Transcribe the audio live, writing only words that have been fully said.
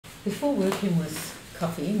Before working with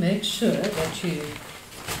coffee, make sure that you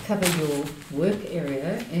cover your work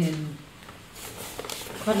area in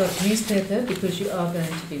quite a lot of newspaper because you are going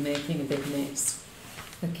to be making a big mess.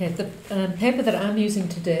 Okay, the paper that I'm using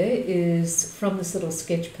today is from this little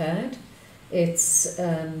sketch pad. It's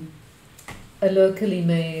a locally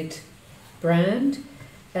made brand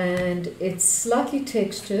and it's slightly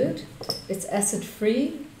textured. It's acid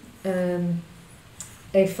free, A5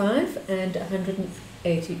 and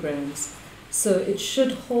 180 grams. So it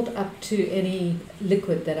should hold up to any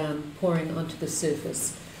liquid that I'm pouring onto the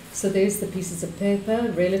surface. So there's the pieces of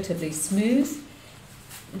paper, relatively smooth.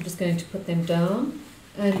 I'm just going to put them down.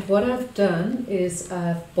 And what I've done is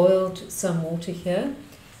I've boiled some water here.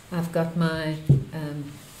 I've got my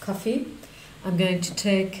coffee. I'm going to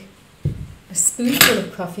take a spoonful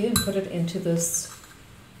of coffee and put it into this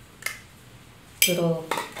little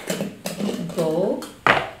bowl.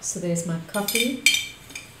 So there's my coffee.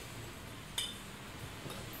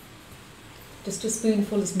 Just a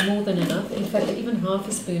spoonful is more than enough. In fact, even half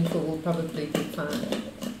a spoonful will probably be fine.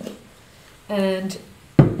 And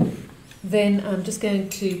then I'm just going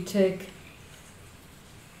to take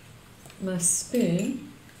my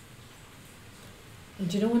spoon,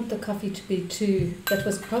 and you don't want the coffee to be too, that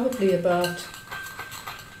was probably about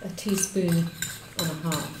a teaspoon and a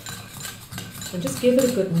half. And just give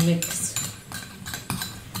it a good mix.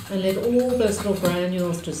 And let all those little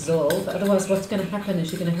granules dissolve. Otherwise what's going to happen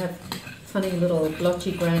is you're going to have funny little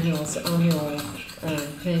blotchy granules on your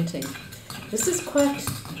painting. This is quite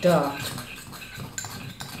dark.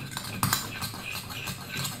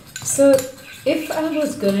 So if I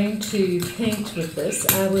was going to paint with this,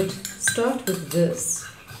 I would start with this.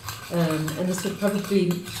 And this would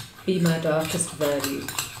probably be my darkest value.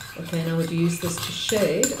 Okay, and I would use this to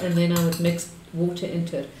shade, and then I would mix water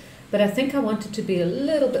into it. But I think I want it to be a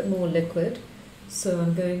little bit more liquid, so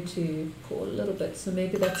I'm going to pour a little bit. So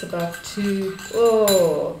maybe that's about 2.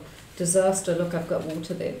 Oh, disaster. Look, I've got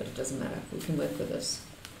water there, but it doesn't matter. We can work with this.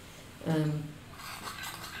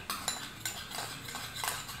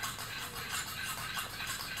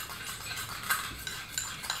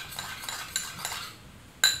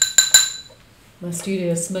 My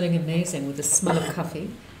studio is smelling amazing with the smell of coffee.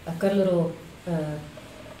 I've got a little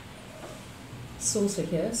saucer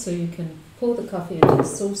here, so you can pour the coffee into the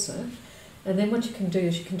saucer, and then what you can do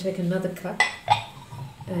is you can take another cup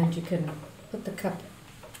and you can put the cup,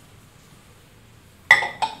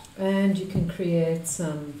 and you can create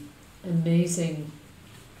some amazing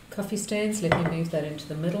coffee stains. Let me move that into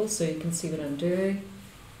the middle so you can see what I'm doing.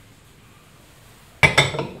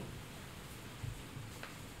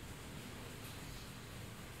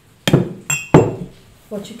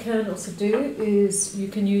 What you can also do is you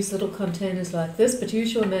can use little containers like this, but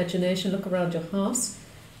use your imagination, look around your house,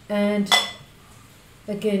 and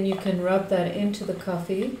again you can rub that into the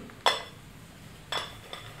coffee.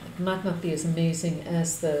 It might not be as amazing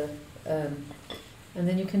as the, and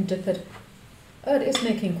then you can dip it. Oh, it is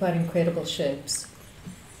making quite incredible shapes.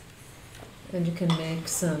 And you can make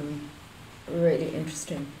some really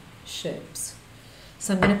interesting shapes.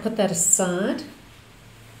 So I'm going to put that aside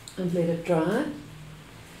and let it dry.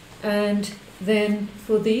 And then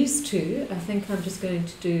for these two, I think I'm just going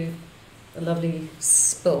to do a lovely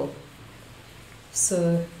spill.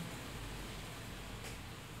 So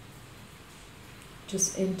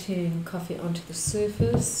just emptying coffee onto the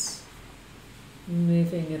surface,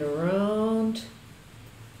 moving it around.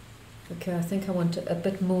 Okay, I think I want a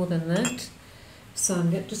bit more than that. So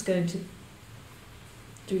I'm just going to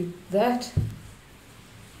do that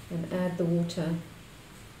and add the water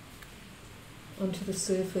onto the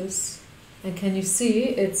surface, and can you see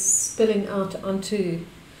it's spilling out onto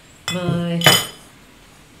my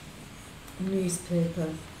newspaper.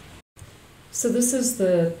 So this is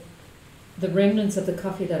the remnants of the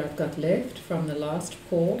coffee that I've got left from the last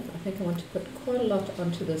pour. I think I want to put quite a lot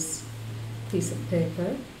onto this piece of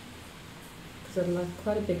paper because I'd like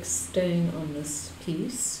quite a big stain on this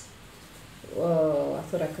piece. Whoa, I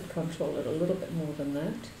thought I could control it a little bit more than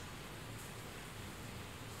that.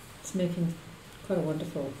 It's making quite a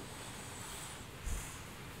wonderful.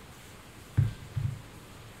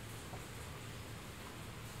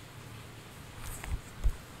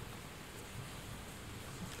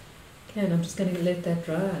 Okay, and I'm just going to let that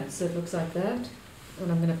dry. So it looks like that,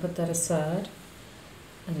 and I'm going to put that aside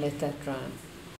and let that dry.